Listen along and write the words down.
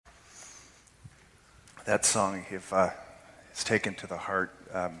That song, if it's taken to the heart,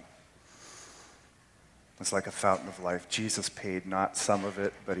 it's like a fountain of life. Jesus paid not some of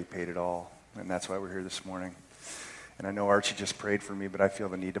it, but he paid it all. And that's why we're here this morning. And I know Archie just prayed for me, but I feel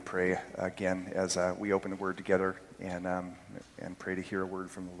the need to pray again as we open the Word together and pray to hear a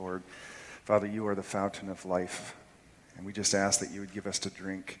word from the Lord. Father, you are the fountain of life, and we just ask that you would give us to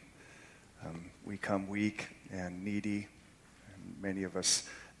drink. We come weak and needy, and many of us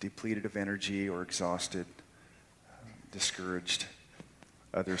depleted of energy or exhausted, discouraged.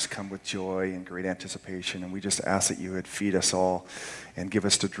 Others come with joy and great anticipation, and we just ask that you would feed us all and give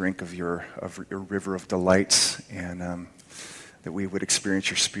us to drink of your river of delights, and that we would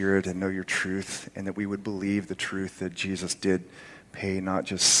experience your Spirit and know your truth, and that we would believe the truth that Jesus did pay not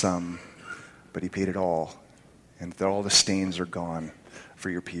just some, but he paid it all, and that all the stains are gone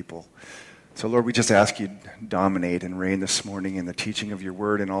for your people. So, Lord, we just ask you to dominate and reign this morning in the teaching of your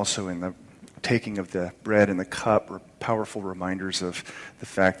word and also in the taking of the bread and the cup, powerful reminders of the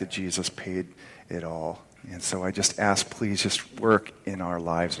fact that Jesus paid it all. And so I just ask, please just work in our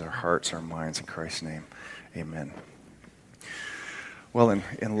lives, our hearts, our minds, in Christ's name. Amen. Well,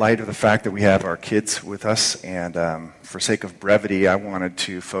 in light of the fact that we have our kids with us, and for sake of brevity, I wanted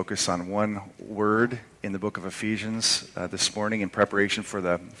to focus on one word in the book of Ephesians this morning in preparation for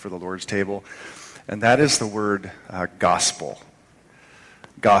the Lord's table, and that is the word gospel.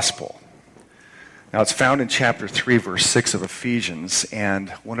 Gospel. Now, it's found in chapter 3, verse 6 of Ephesians, and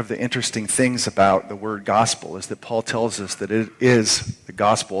one of the interesting things about the word gospel is that Paul tells us that it is the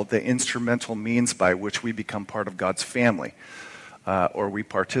gospel, the instrumental means by which we become part of God's family, or we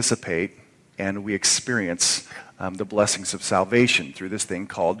participate and we experience the blessings of salvation through this thing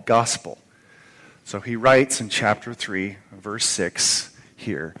called gospel. So he writes in chapter 3, verse 6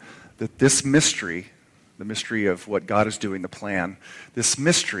 here, that this mystery, the mystery of what God is doing, the plan, this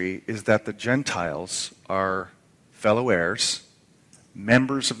mystery is that the Gentiles are fellow heirs,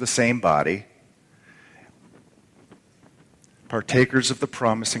 members of the same body, partakers of the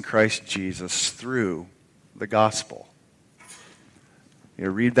promise in Christ Jesus through the gospel. You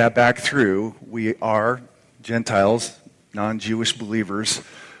read that back through. We are Gentiles, non-Jewish believers.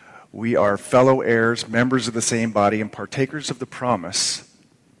 We are fellow heirs, members of the same body, and partakers of the promise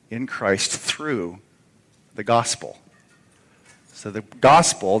in Christ through the gospel. So the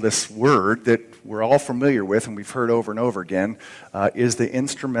gospel, this word that we're all familiar with and we've heard over and over again, is the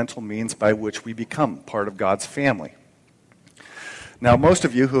instrumental means by which we become part of God's family. Now, most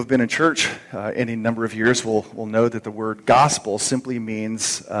of you who have been in church any number of years will know that the word gospel simply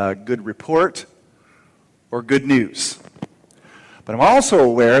means good report or good news. But I'm also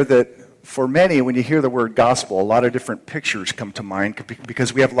aware that for many, when you hear the word gospel, a lot of different pictures come to mind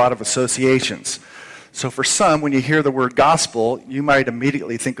because we have a lot of associations. So for some, when you hear the word gospel, you might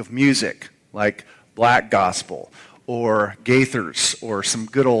immediately think of music, like black gospel, or Gaithers, or some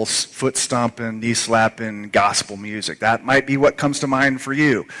good old foot-stomping, knee-slapping gospel music. That might be what comes to mind for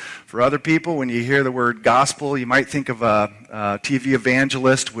you. For other people, when you hear the word gospel, you might think of a TV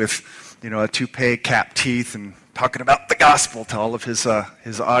evangelist with, a toupee, capped teeth, and talking about the gospel to all of his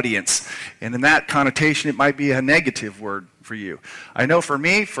audience. And in that connotation, it might be a negative word for you. I know for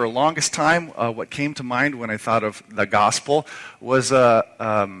me, for the longest time, what came to mind when I thought of the gospel was a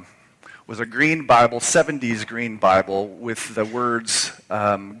green Bible, 70s green Bible, with the words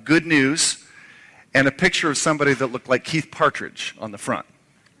good news and a picture of somebody that looked like Keith Partridge on the front.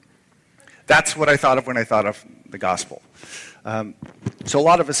 That's what I thought of when I thought of the gospel. So a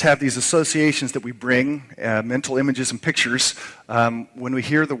lot of us have these associations that we bring, mental images and pictures, when we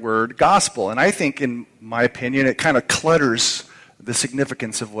hear the word gospel. And I think, in my opinion, it kind of clutters the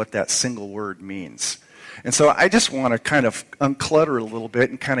significance of what that single word means. And so I just want to kind of unclutter it a little bit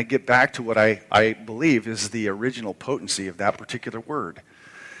and kind of get back to what I believe is the original potency of that particular word.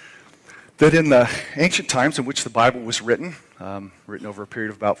 That in the ancient times in which the Bible was written over a period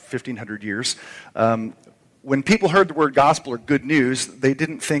of about 1,500 years, when people heard the word gospel or good news, they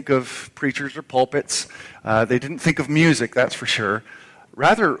didn't think of preachers or pulpits. They didn't think of music, that's for sure.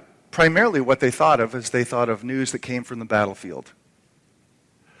 Rather, primarily what they thought of is they thought of news that came from the battlefield.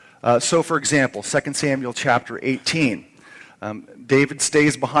 So, for example, 2 Samuel chapter 18. David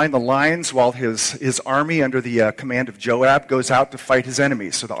stays behind the lines while his army under the command of Joab goes out to fight his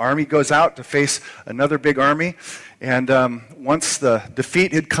enemies. So the army goes out to face another big army. And once the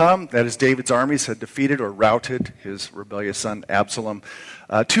defeat had come, that is, David's armies had defeated or routed his rebellious son Absalom,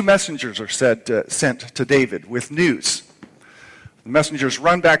 two messengers are sent to David with news. The messengers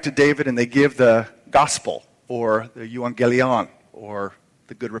run back to David and they give the gospel, or the euangelion, or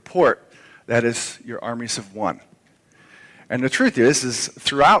the good report. That is, your armies have won. And the truth is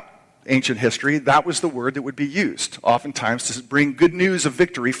throughout ancient history, that was the word that would be used, oftentimes to bring good news of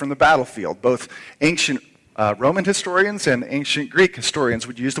victory from the battlefield. Both ancient Roman historians and ancient Greek historians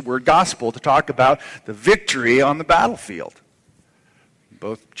would use the word gospel to talk about the victory on the battlefield.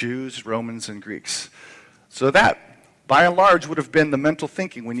 Both Jews, Romans, and Greeks. So that, by and large, would have been the mental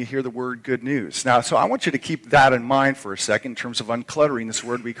thinking when you hear the word good news. Now, so I want you to keep that in mind for a second in terms of uncluttering this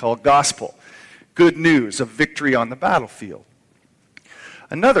word we call gospel. Good news of victory on the battlefield.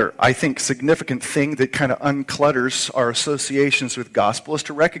 Another, I think, significant thing that kind of unclutters our associations with gospel is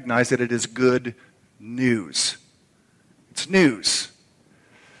to recognize that it is good news. It's news.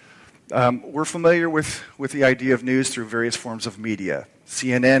 We're familiar with the idea of news through various forms of media.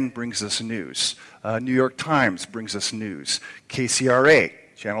 CNN brings us news. New York Times brings us news. KCRA,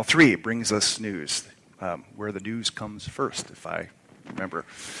 Channel 3, brings us news. Where the news comes first, if I remember.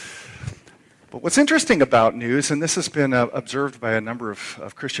 But what's interesting about news, and this has been observed by a number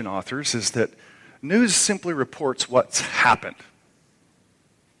of Christian authors, is that news simply reports what's happened.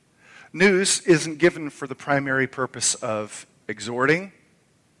 News isn't given for the primary purpose of exhorting,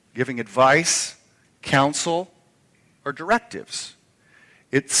 giving advice, counsel, or directives.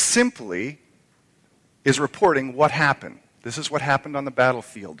 It simply is reporting what happened. This is what happened on the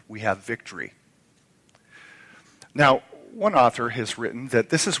battlefield. We have victory. Now, one author has written that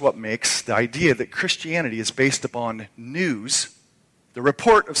this is what makes the idea that Christianity is based upon news, the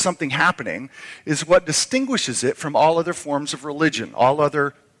report of something happening, is what distinguishes it from all other forms of religion, all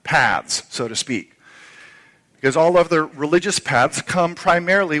other paths, so to speak. Because all other religious paths come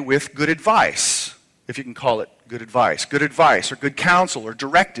primarily with good advice, if you can call it good advice or good counsel or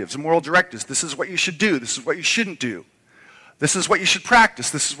directives, moral directives. This is what you should do. This is what you shouldn't do. This is what you should practice.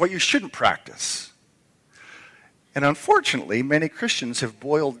 This is what you shouldn't practice. And unfortunately, many Christians have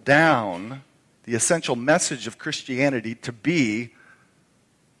boiled down the essential message of Christianity to be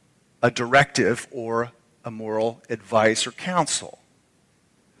a directive or a moral advice or counsel.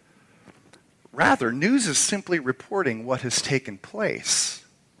 Rather, news is simply reporting what has taken place.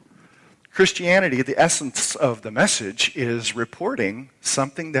 Christianity, the essence of the message, is reporting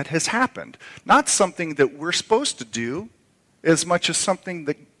something that has happened. Not something that we're supposed to do as much as something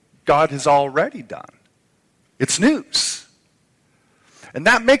that God has already done. It's news. And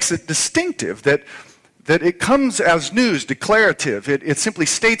that makes it distinctive, that it comes as news, declarative. It simply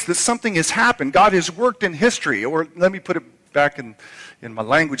states that something has happened. God has worked in history. Or let me put it back in my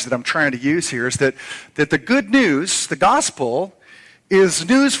language that I'm trying to use here, is that the good news, the gospel, is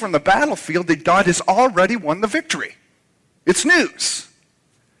news from the battlefield that God has already won the victory. It's news.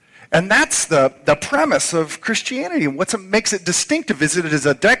 And that's the premise of Christianity. And what makes it distinctive is that it is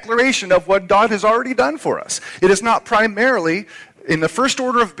a declaration of what God has already done for us. It is not primarily, in the first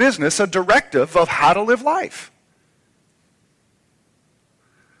order of business, a directive of how to live life.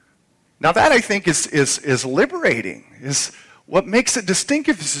 Now that, I think, is liberating. Is what makes it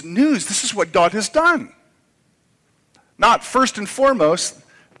distinctive is news. This is what God has done. Not first and foremost,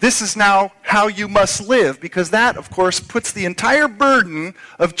 this is now how you must live, because that, of course, puts the entire burden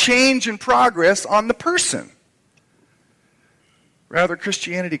of change and progress on the person. Rather,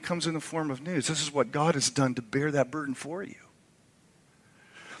 Christianity comes in the form of news. This is what God has done to bear that burden for you.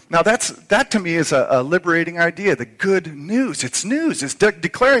 Now, that to me is a liberating idea, the good news. It's news. It's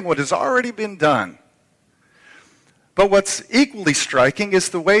declaring what has already been done. But what's equally striking is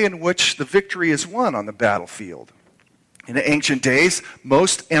the way in which the victory is won on the battlefield. In the ancient days,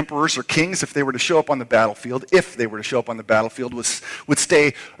 most emperors or kings, if they were to show up on the battlefield, would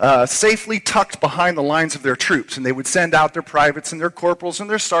stay safely tucked behind the lines of their troops. And they would send out their privates and their corporals and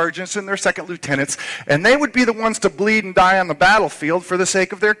their sergeants and their second lieutenants. And they would be the ones to bleed and die on the battlefield for the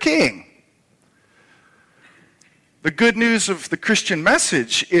sake of their king. The good news of the Christian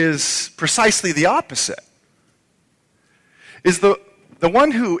message is precisely the opposite. Is the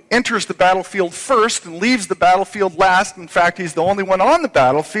one who enters the battlefield first and leaves the battlefield last, in fact, he's the only one on the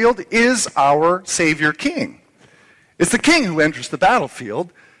battlefield, is our Savior King. It's the king who enters the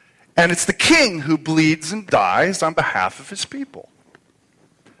battlefield, and it's the king who bleeds and dies on behalf of his people.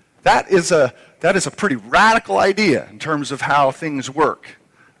 That is a pretty radical idea in terms of how things work.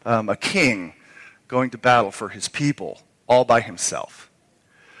 A king going to battle for his people all by himself.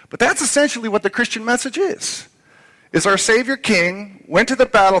 But that's essentially what the Christian message is our Savior King went to the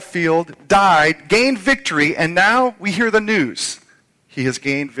battlefield, died, gained victory, and now we hear the news. He has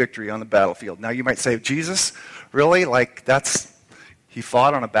gained victory on the battlefield. Now you might say, Jesus, really? He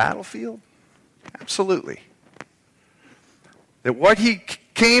fought on a battlefield? Absolutely. That what he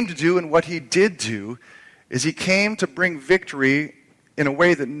came to do and what he did do is he came to bring victory in a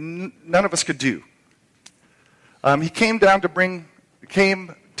way that none of us could do. He came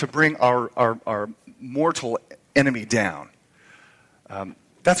to to bring our mortal enemy down.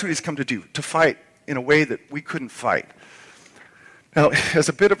 That's what he's come to do, to fight in a way that we couldn't fight. Now, as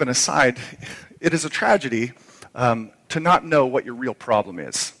a bit of an aside, it is a tragedy to not know what your real problem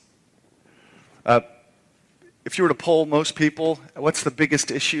is. If you were to poll most people, what's the biggest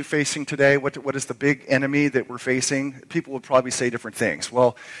issue facing today? What is the big enemy that we're facing? People would probably say different things.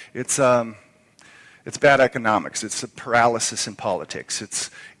 Well, it's bad economics. It's a paralysis in politics.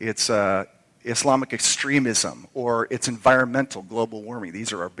 It's Islamic extremism, or it's environmental, global warming.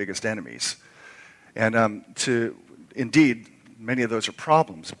 These are our biggest enemies. And indeed, many of those are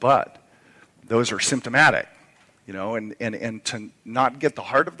problems, but those are symptomatic. And to not get the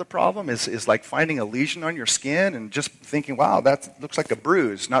heart of the problem is like finding a lesion on your skin and just thinking, wow, that looks like a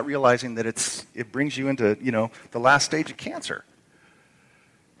bruise, not realizing that it brings you into, the last stage of cancer.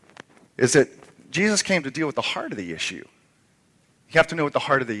 Is that Jesus came to deal with the heart of the issue. You have to know what the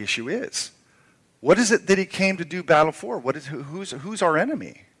heart of the issue is. What is it that he came to do battle for? Who's our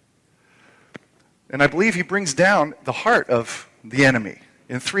enemy? And I believe he brings down the heart of the enemy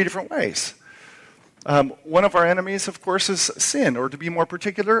in 3 different ways. One of our enemies, of course, is sin, or to be more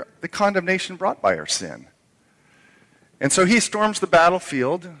particular, the condemnation brought by our sin. And so he storms the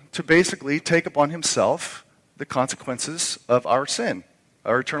battlefield to basically take upon himself the consequences of our sin,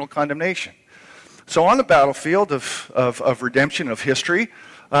 our eternal condemnation. So on the battlefield of redemption, of history,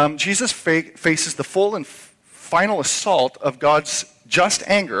 Jesus faces the full and final assault of God's just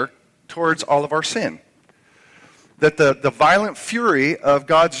anger towards all of our sin. That the violent fury of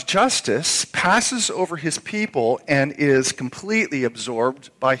God's justice passes over his people and is completely absorbed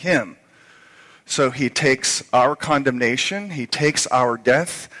by him. So he takes our condemnation, he takes our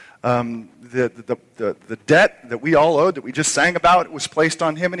death, the debt that we all owed, that we just sang about, was placed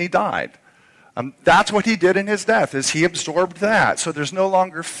on him, and he died. That's what he did in his death, is he absorbed that. So there's no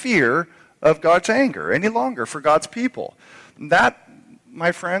longer fear of God's anger any longer for God's people. That,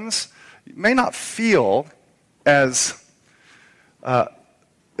 my friends, may not feel as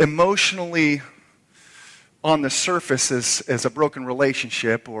emotionally on the surface as a broken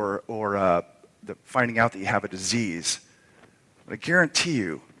relationship or finding out that you have a disease. But I guarantee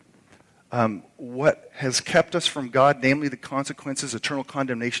you, what has kept us from God, namely the consequences, eternal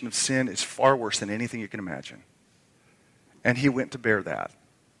condemnation of sin, is far worse than anything you can imagine. And he went to bear that.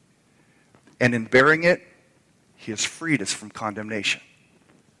 And in bearing it, he has freed us from condemnation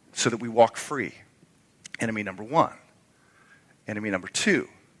so that we walk free. Enemy number 1. Enemy number 2,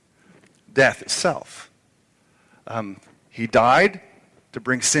 death itself. He died to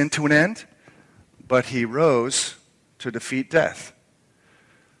bring sin to an end, but he rose to defeat death.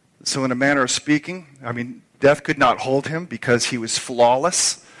 So in a manner of speaking, death could not hold him because he was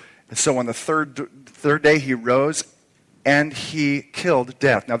flawless. And so on the third day he rose and he killed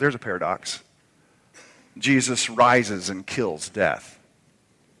death. Now there's a paradox. Jesus rises and kills death.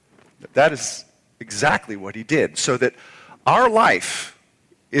 That is exactly what he did. So that our life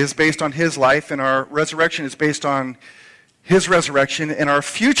is based on his life, and our resurrection is based on his resurrection, and our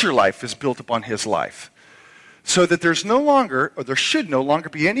future life is built upon his life. So that there's no longer, or there should no longer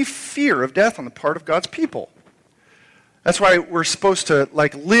be, any fear of death on the part of God's people. That's why we're supposed to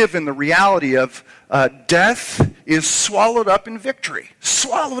live in the reality of death is swallowed up in victory.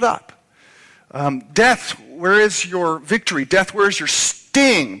 Swallowed up. Death, where is your victory? Death, where is your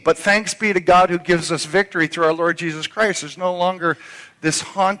sting? But thanks be to God who gives us victory through our Lord Jesus Christ. There's no longer this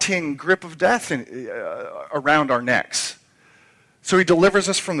haunting grip of death around our necks. So he delivers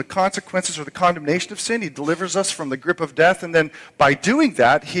us from the consequences or the condemnation of sin. He delivers us from the grip of death. And then by doing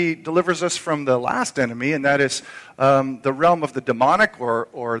that, he delivers us from the last enemy, and that is the realm of the demonic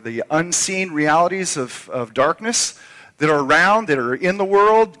or the unseen realities of darkness that are around, that are in the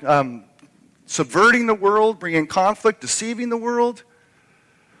world, subverting the world, bringing conflict, deceiving the world.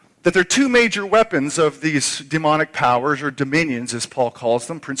 That there are 2 major weapons of these demonic powers, or dominions as Paul calls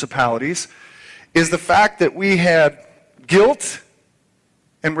them, principalities, is the fact that we had guilt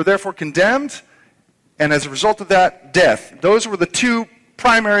and were therefore condemned, and as a result of that, death. Those were the 2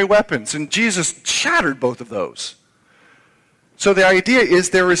 primary weapons, and Jesus shattered both of those. So the idea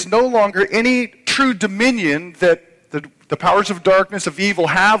is there is no longer any true dominion that the powers of darkness, of evil,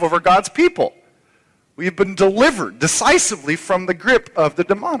 have over God's people. We've been delivered decisively from the grip of the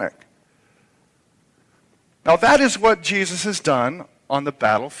demonic. Now that is what Jesus has done on the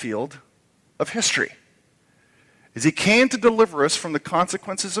battlefield of history. Is he came to deliver us from the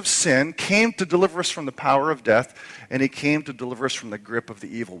consequences of sin, came to deliver us from the power of death, and he came to deliver us from the grip of the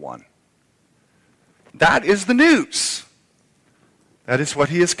evil one. That is the news. That is what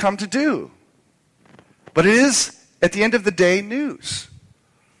he has come to do. But it is, at the end of the day, news.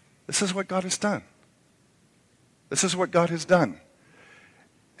 This is what God has done. This is what God has done.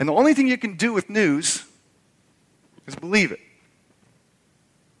 And the only thing you can do with news is believe it.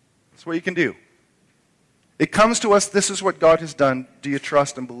 That's what you can do. It comes to us, this is what God has done. Do you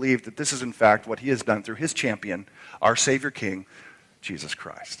trust and believe that this is in fact what he has done through his champion, our Savior King, Jesus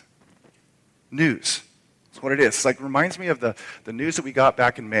Christ? News. That's what it is. It's like, reminds me of the news that we got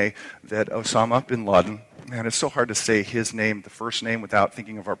back in May that Osama bin Laden, man, it's so hard to say his name, the first name, without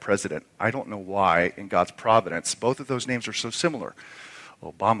thinking of our president. I don't know why, in God's providence, both of those names are so similar.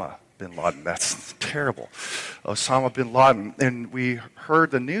 Obama bin Laden, that's terrible. Osama bin Laden. And we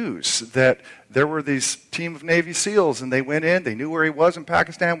heard the news that there were these team of Navy SEALs, and they went in, they knew where he was in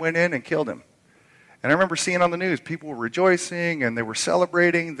Pakistan, went in and killed him. And I remember seeing on the news, people were rejoicing, and they were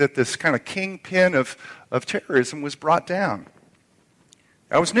celebrating that this kind of kingpin of terrorism was brought down.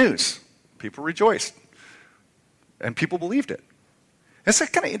 That was news. People rejoiced. And people believed it. It's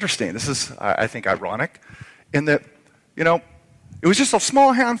kind of interesting. This is, I think, ironic in that, it was just a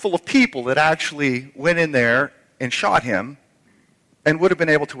small handful of people that actually went in there and shot him and would have been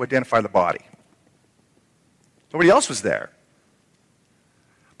able to identify the body. Nobody else was there.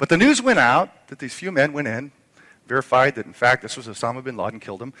 But the news went out that these few men went in, verified that, in fact, this was Osama bin Laden,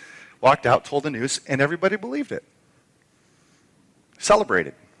 killed him, walked out, told the news, and everybody believed it.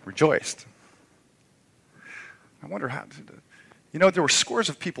 Celebrated, rejoiced. I wonder how... there were scores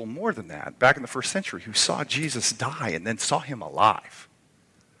of people more than that back in the first century who saw Jesus die and then saw him alive.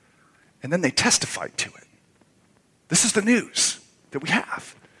 And then they testified to it. This is the news that we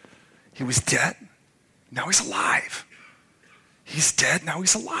have. He was dead, now he's alive. He's dead, now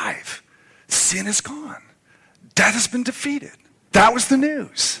he's alive. Sin is gone. Death has been defeated. That was the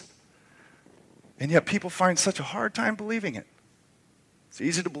news. And yet people find such a hard time believing it. It's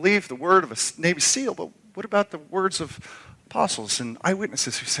easy to believe the word of a Navy SEAL, but what about the words of apostles and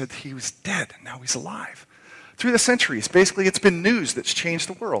eyewitnesses who said he was dead and now he's alive? Through the centuries, basically it's been news that's changed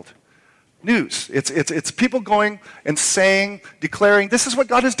the world. News. It's people going and saying, declaring, this is what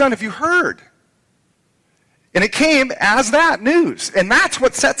God has done. Have you heard? And it came as that news. And that's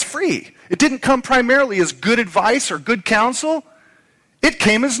what sets free. It didn't come primarily as good advice or good counsel. It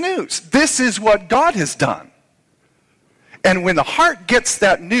came as news. This is what God has done. And when the heart gets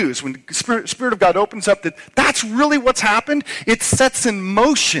that news, when the Spirit of God opens up that that's really what's happened, it sets in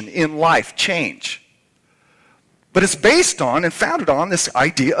motion in life change. But it's based on and founded on this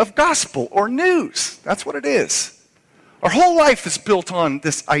idea of gospel or news. That's what it is. Our whole life is built on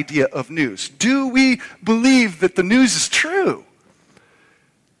this idea of news. Do we believe that the news is true?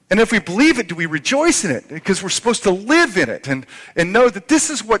 And if we believe it, do we rejoice in it? Because we're supposed to live in it and know that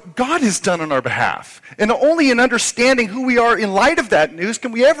this is what God has done on our behalf. And only in understanding who we are in light of that news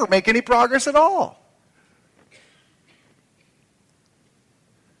can we ever make any progress at all.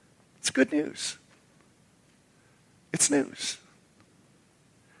 It's good news. It's news.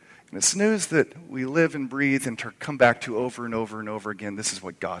 And it's news that we live and breathe and come back to over and over and over again. This is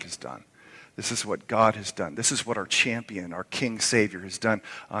what God has done. This is what God has done. This is what our champion, our King Savior, has done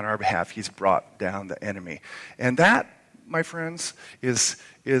on our behalf. He's brought down the enemy. And that, my friends, is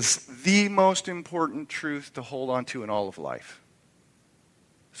the most important truth to hold on to in all of life.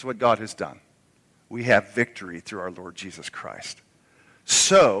 It's what God has done. We have victory through our Lord Jesus Christ.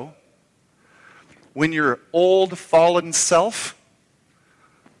 So, when your old fallen self,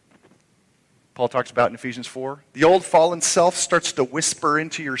 Paul talks about in Ephesians 4, the old fallen self starts to whisper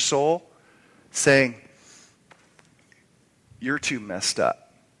into your soul, saying, you're too messed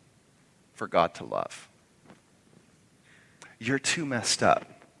up for God to love. You're too messed up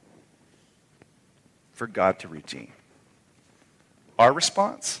for God to redeem. Our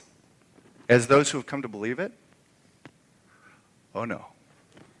response, as those who have come to believe it, oh no.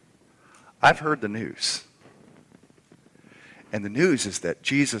 I've heard the news. And the news is that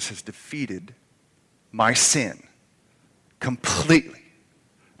Jesus has defeated my sin completely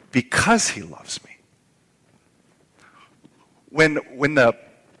because he loves me. When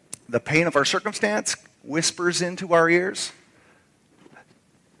the pain of our circumstance whispers into our ears,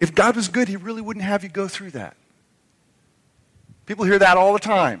 if God was good, he really wouldn't have you go through that. People hear that all the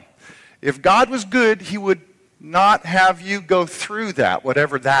time. If God was good, he would not have you go through that,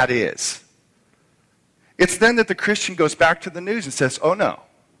 whatever that is. It's then that the Christian goes back to the news and says, oh no,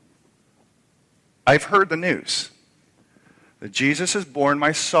 I've heard the news that Jesus has borne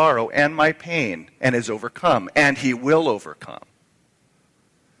my sorrow and my pain and has overcome, and he will overcome.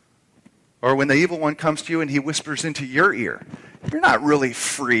 Or when the evil one comes to you and he whispers into your ear, you're not really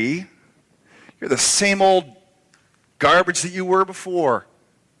free. You're the same old garbage that you were before.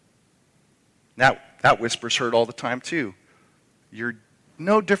 That whisper's heard all the time too. You're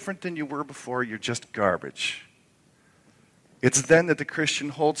no different than you were before, you're just garbage. It's then that the Christian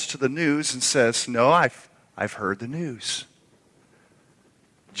holds to the news and says, no, I've heard the news.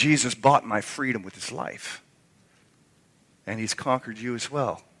 Jesus bought my freedom with his life. And he's conquered you as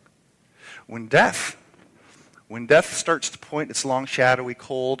well. When death starts to point its long, shadowy,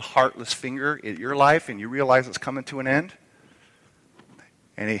 cold, heartless finger at your life and you realize it's coming to an end,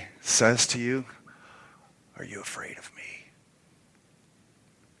 and he says to you, are you afraid of me?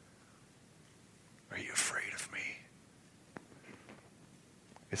 Are you afraid of me?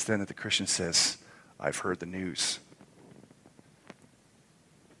 It's then that the Christian says, I've heard the news.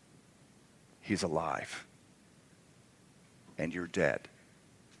 He's alive. And you're dead.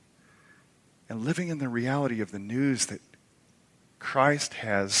 And living in the reality of the news that Christ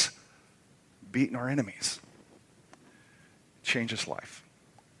has beaten our enemies changes life.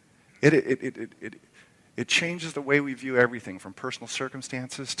 It changes the way we view everything, from personal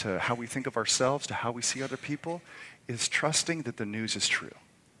circumstances to how we think of ourselves to how we see other people, is trusting that the news is true.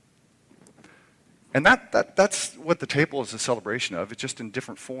 And that's what the table is a celebration of. It's just in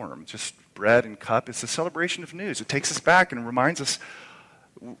different form, just bread and cup. It's a celebration of news. It takes us back and reminds us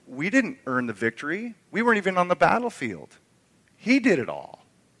we didn't earn the victory. We weren't even on the battlefield. He did it all.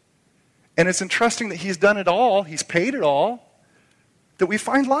 And it's in trusting that he's done it all, he's paid it all, that we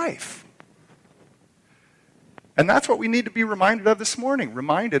find life. And that's what we need to be reminded of this morning,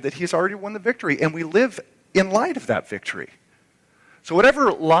 reminded that he's already won the victory, and we live in light of that victory. So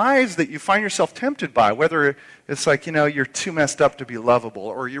whatever lies that you find yourself tempted by, whether it's like, you're too messed up to be lovable,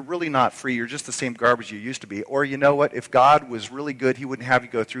 or you're really not free, you're just the same garbage you used to be, or you know what, if God was really good, he wouldn't have you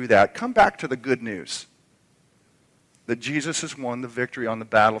go through that. Come back to the good news. That Jesus has won the victory on the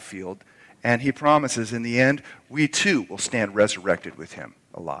battlefield, and he promises in the end, we too will stand resurrected with him,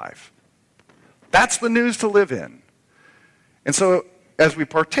 alive. That's the news to live in. And so as we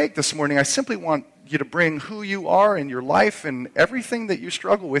partake this morning, I simply want you to bring who you are in your life and everything that you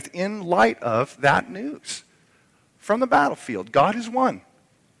struggle with in light of that news. From the battlefield, God has won,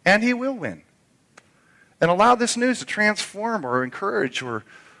 and he will win. And allow this news to transform or encourage or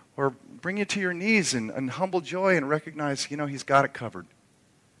bring you to your knees in humble joy and recognize, he's got it covered.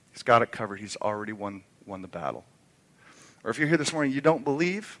 He's got it covered. He's already won the battle. Or if you're here this morning, you don't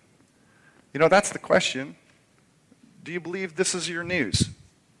believe, that's the question. Do you believe this is your news?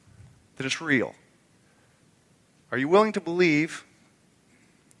 That it's real? Are you willing to believe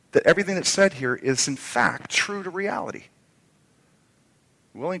that everything that's said here is in fact true to reality?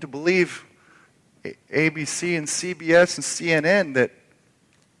 Willing to believe ABC and CBS and CNN that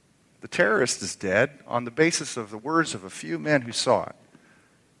the terrorist is dead on the basis of the words of a few men who saw it?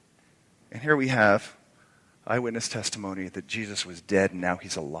 And here we have eyewitness testimony that Jesus was dead and now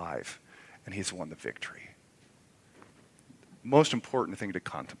he's alive and he's won the victory. Most important thing to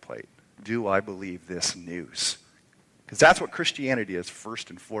contemplate. Do I believe this news? Because that's what Christianity is first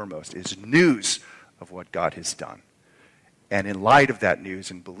and foremost, is news of what God has done. And in light of that news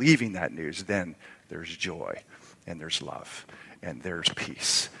and believing that news, then there's joy, and there's love, and there's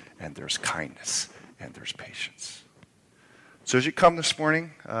peace, and there's kindness, and there's patience. So as you come this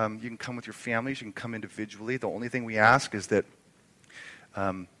morning, you can come with your families, you can come individually. The only thing we ask is that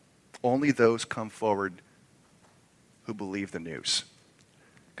only those come forward who believe the news.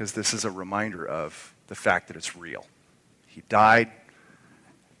 Because this is a reminder of the fact that it's real. He died,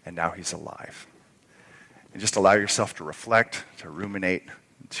 and now he's alive. And just allow yourself to reflect, to ruminate,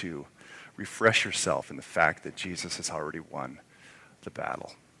 to refresh yourself in the fact that Jesus has already won the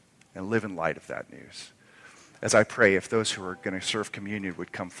battle. And live in light of that news. As I pray, if those who are going to serve communion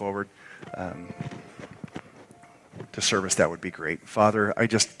would come forward to service, that would be great. Father, I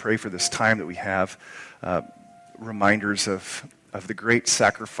just pray for this time that we have, reminders of the great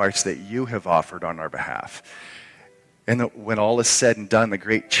sacrifice that you have offered on our behalf. And that when all is said and done, the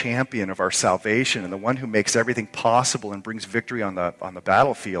great champion of our salvation and the one who makes everything possible and brings victory on the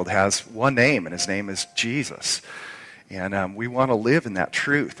battlefield has one name, and his name is Jesus. And we want to live in that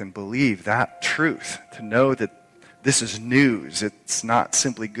truth and believe that truth, to know that this is news. It's not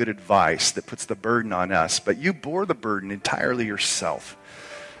simply good advice that puts the burden on us, but you bore the burden entirely yourself.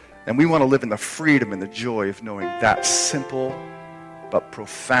 And we want to live in the freedom and the joy of knowing that simple but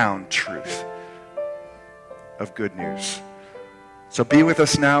profound truth of good news. So be with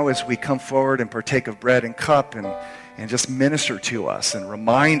us now as we come forward and partake of bread and cup and just minister to us and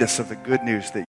remind us of the good news that